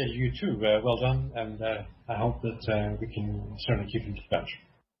like to say to you too, well done, and I hope that we can certainly keep in touch.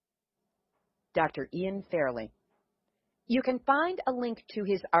 Dr. Ian Fairlie. You can find a link to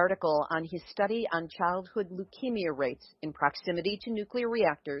his article on his study on childhood leukemia rates in proximity to nuclear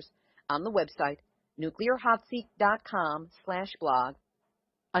reactors on the website nuclearhotseat.com/blog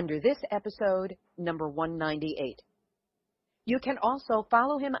under this episode, number 198. You can also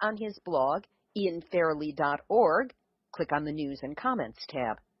follow him on his blog, ianfairlie.org. Click on the News and Comments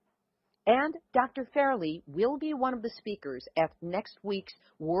tab. And Dr. Fairlie will be one of the speakers at next week's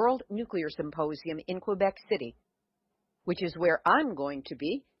World Nuclear Symposium in Quebec City, which is where I'm going to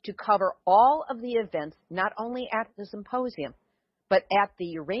be to cover all of the events, not only at the symposium, but at the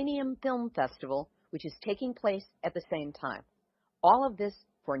Uranium Film Festival, which is taking place at the same time. All of this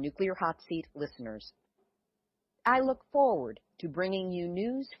for Nuclear Hot Seat listeners. I look forward to bringing you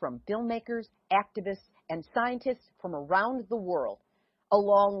news from filmmakers, activists, and scientists from around the world,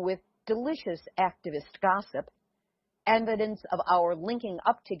 along with delicious activist gossip, evidence of our linking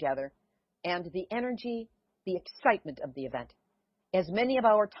up together, and the energy, the excitement of the event, as many of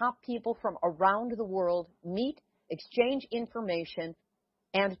our top people from around the world meet, exchange information,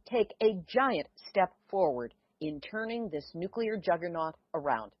 and take a giant step forward in turning this nuclear juggernaut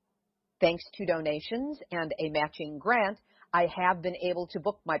around. Thanks to donations and a matching grant, I have been able to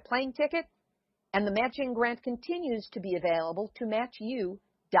book my plane ticket, and the matching grant continues to be available to match you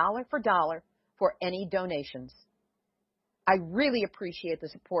dollar for dollar for any donations. I really appreciate the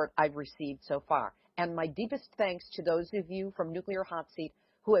support I've received so far, and my deepest thanks to those of you from Nuclear Hot Seat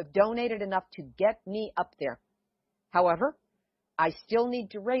who have donated enough to get me up there. However, I still need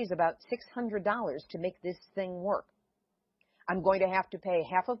to raise about $600 to make this thing work. I'm going to have to pay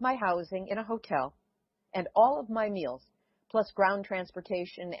half of my housing in a hotel and all of my meals, plus ground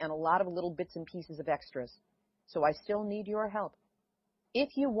transportation and a lot of little bits and pieces of extras. So I still need your help.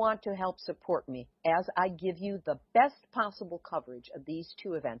 If you want to help support me as I give you the best possible coverage of these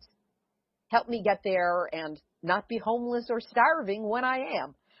two events, help me get there and not be homeless or starving when I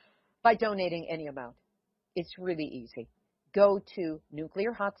am by donating any amount. It's really easy. go to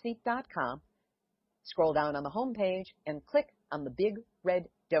nuclearhotseat.com, scroll down on the home page, and click on the big red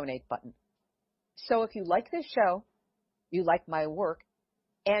donate button. So if you like this show, you like my work,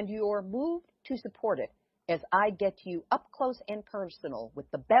 and you're moved to support it as I get you up close and personal with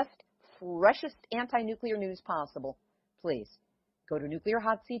the best, freshest anti-nuclear news possible, please go to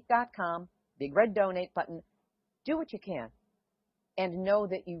nuclearhotseat.com, big red donate button, do what you can, and know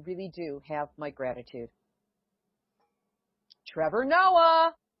that you really do have my gratitude. Trevor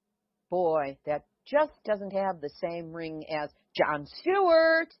Noah! Boy, that just doesn't have the same ring as Jon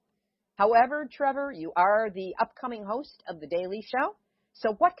Stewart. However, Trevor, you are the upcoming host of The Daily Show,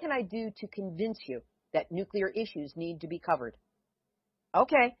 so what can I do to convince you that nuclear issues need to be covered?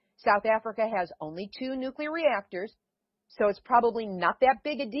 Okay, South Africa has only 2 nuclear reactors, so it's probably not that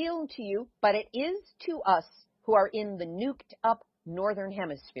big a deal to you, but it is to us who are in the nuked-up northern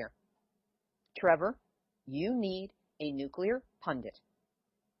hemisphere. Trevor, you need a nuclear pundit.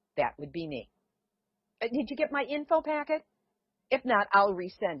 That would be me. Did you get my info packet? If not, I'll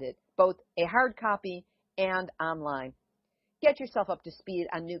resend it, both a hard copy and online. Get yourself up to speed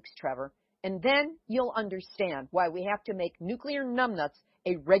on nukes, Trevor, and then you'll understand why we have to make nuclear numbnuts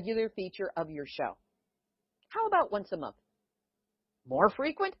a regular feature of your show. How about once a month? More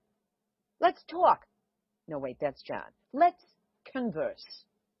frequent? Let's talk. No, wait, that's John. Let's converse.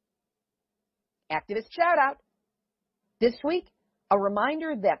 Activist shout out. This week, a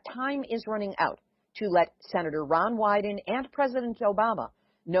reminder that time is running out to let Senator Ron Wyden and President Obama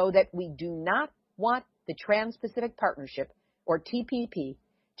know that we do not want the Trans-Pacific Partnership, or TPP,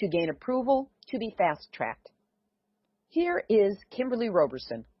 to gain approval to be fast-tracked. Here is Kimberly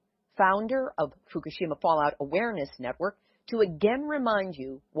Roberson, founder of Fukushima Fallout Awareness Network, to again remind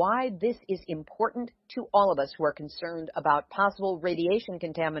you why this is important to all of us who are concerned about possible radiation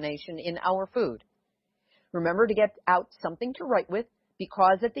contamination in our food. Remember to get out something to write with,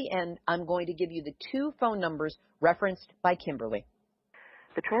 because at the end, I'm going to give you the 2 phone numbers referenced by Kimberly.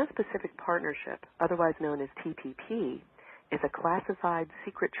 The Trans-Pacific Partnership, otherwise known as TPP, is a classified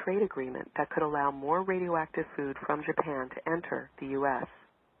secret trade agreement that could allow more radioactive food from Japan to enter the U.S.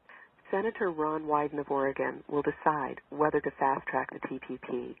 Senator Ron Wyden of Oregon will decide whether to fast-track the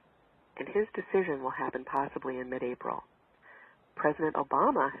TPP, and his decision will happen possibly in mid-April. President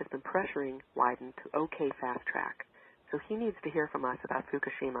Obama has been pressuring Wyden to okay fast-track, so he needs to hear from us about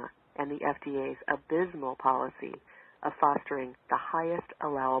Fukushima and the FDA's abysmal policy of fostering the highest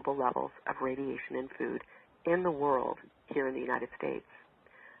allowable levels of radiation in food in the world here in the United States,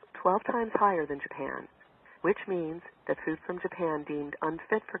 12 times higher than Japan, which means that food from Japan deemed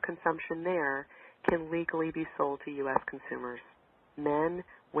unfit for consumption there can legally be sold to U.S. consumers. Men,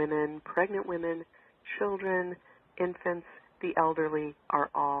 women, pregnant women, children, infants, the elderly are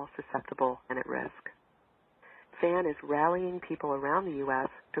all susceptible and at risk. FAN is rallying people around the U.S.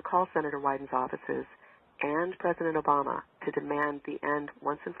 to call Senator Wyden's offices and President Obama to demand the end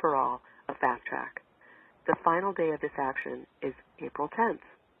once and for all of fast track. The final day of this action is April 10th,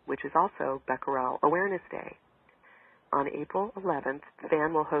 which is also Becquerel Awareness Day. On April 11th,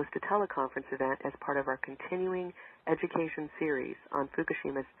 FAN will host a teleconference event as part of our continuing education series on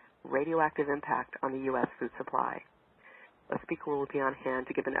Fukushima's radioactive impact on the U.S. food supply. A speaker will be on hand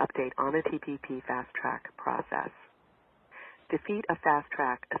to give an update on the TPP fast-track process. Defeat of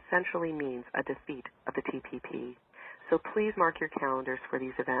fast-track essentially means a defeat of the TPP. So please mark your calendars for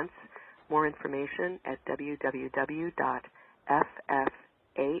these events. More information at www.ffan.us.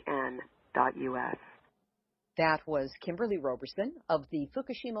 That was Kimberly Roberson of the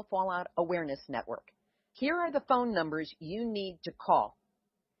Fukushima Fallout Awareness Network. Here are the phone numbers you need to call.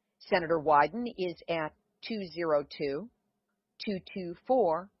 Senator Wyden is at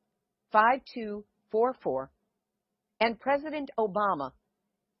 202-224-5244, and President Obama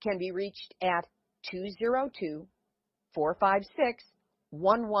can be reached at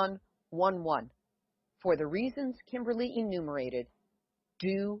 202-456-1111. For the reasons Kimberly enumerated,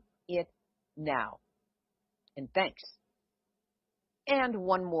 do it now. And thanks. And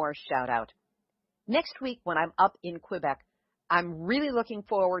one more shout out. Next week when I'm up in Quebec, I'm really looking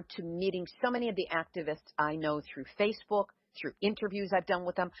forward to meeting so many of the activists I know through Facebook, through interviews I've done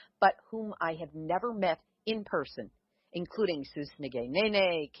with them, but whom I have never met in person, including Susnige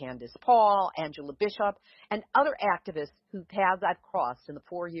Nene, Candace Paul, Angela Bishop, and other activists whose paths I've crossed in the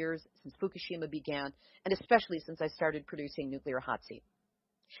 4 years since Fukushima began, and especially since I started producing Nuclear Hotseat.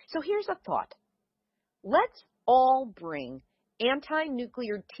 So here's a thought. Let's all bring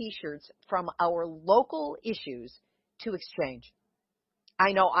anti-nuclear T-shirts from our local issues to exchange.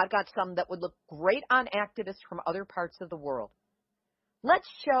 I know I've got some that would look great on activists from other parts of the world. Let's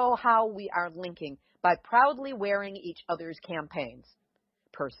show how we are linking by proudly wearing each other's campaigns.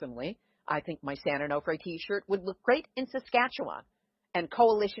 Personally, I think my San Onofre t-shirt would look great in Saskatchewan, and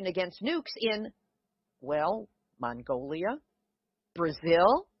Coalition Against Nukes in, well, Mongolia,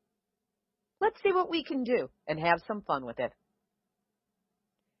 Brazil. Let's see what we can do and have some fun with it.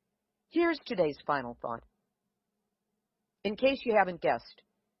 Here's today's final thought. In case you haven't guessed,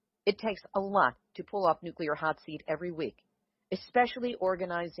 it takes a lot to pull off Nuclear Hot Seat every week, especially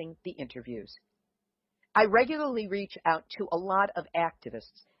organizing the interviews. I regularly reach out to a lot of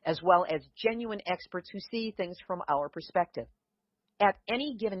activists as well as genuine experts who see things from our perspective. At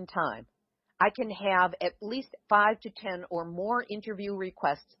any given time, I can have at least 5 to 10 or more interview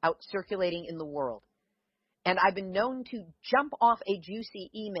requests out circulating in the world. And I've been known to jump off a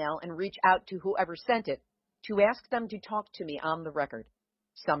juicy email and reach out to whoever sent it to ask them to talk to me on the record.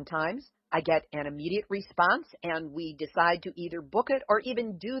 Sometimes I get an immediate response and we decide to either book it or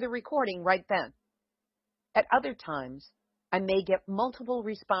even do the recording right then. At other times, I may get multiple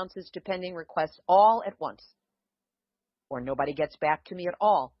responses to pending requests all at once. Or nobody gets back to me at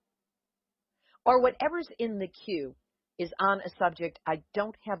all. Or whatever's in the queue is on a subject I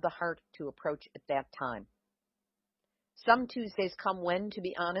don't have the heart to approach at that time. Some Tuesdays come when, to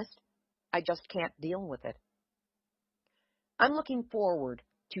be honest, I just can't deal with it. I'm looking forward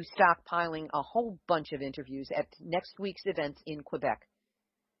to stockpiling a whole bunch of interviews at next week's events in Quebec,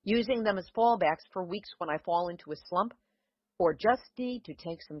 using them as fallbacks for weeks when I fall into a slump or just need to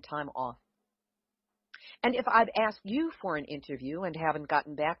take some time off. And if I've asked you for an interview and haven't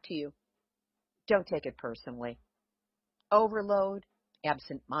gotten back to you, don't take it personally. Overload,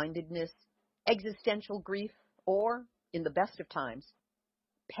 absent-mindedness, existential grief, or, in the best of times,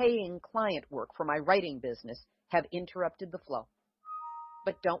 paying client work for my writing business have interrupted the flow.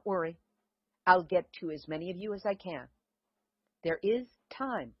 But don't worry, I'll get to as many of you as I can. There is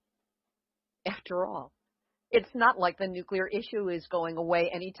time. After all, it's not like the nuclear issue is going away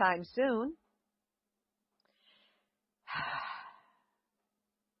anytime soon.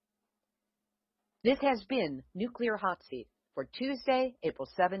 This has been Nuclear Hot Seat for Tuesday, April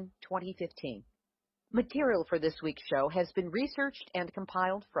 7, 2015. Material for this week's show has been researched and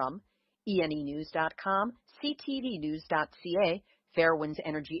compiled from enenews.com, ctvnews.ca, Fairwinds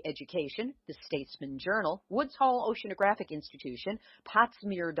Energy Education, The Statesman Journal, Woods Hole Oceanographic Institution,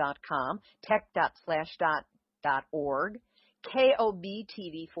 Pottsmere.com, tech.slash.org,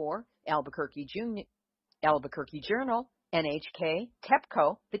 KOB-TV4, Albuquerque Journal, NHK,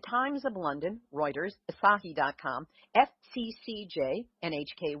 TEPCO, The Times of London, Reuters, Asahi.com, FCCJ,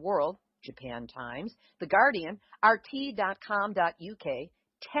 NHK World, Japan Times, The Guardian, RT.com.uk,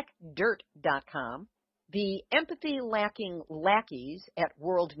 TechDirt.com, the empathy-lacking lackeys at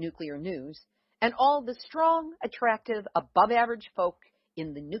World Nuclear News, and all the strong, attractive, above-average folk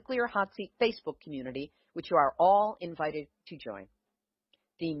in the Nuclear Hot Seat Facebook community, which you are all invited to join.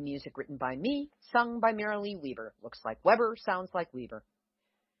 Theme music written by me, sung by Marilee Weaver. Looks like Weber, sounds like Weaver.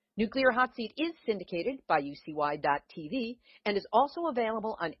 Nuclear Hot Seat is syndicated by UCY.TV and is also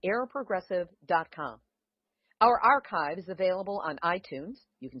available on airprogressive.com. Our archive is available on iTunes.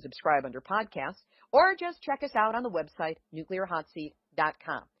 You can subscribe under podcasts, or just check us out on the website,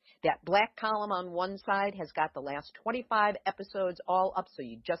 nuclearhotseat.com. That black column on one side has got the last 25 episodes all up, so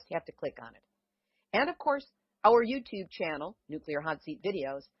you just have to click on it. And, of course, our YouTube channel, Nuclear Hot Seat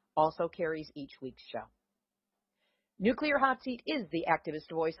Videos, also carries each week's show. Nuclear Hot Seat is the activist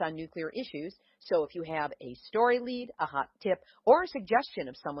voice on nuclear issues, so if you have a story lead, a hot tip, or a suggestion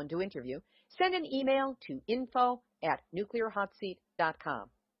of someone to interview, send an email to info@nuclearhotseat.com.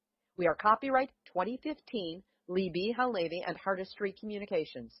 We are copyright 2015, Lee B. Halevi and Hardestry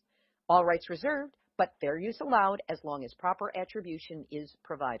Communications. All rights reserved, but fair use allowed as long as proper attribution is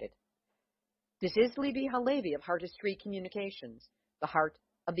provided. This is Lee B. Halevi of Hardestry Communications, the heart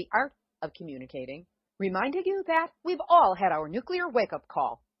of the art of communicating, reminding you that we've all had our nuclear wake-up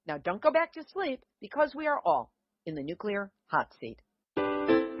call. Now don't go back to sleep, because we are all in the Nuclear Hot Seat.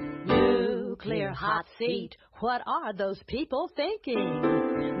 Nuclear hot seat, what are those people thinking?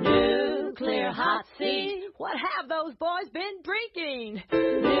 Nuclear hot seat, what have those boys been drinking?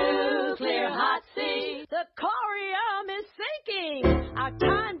 Nuclear hot seat, the corium is sinking. Our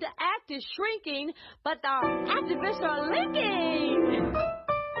time to act is shrinking, but our activists are linking.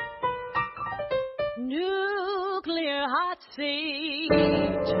 Nuclear hot seat,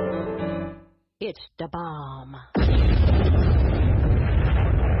 it's the bomb.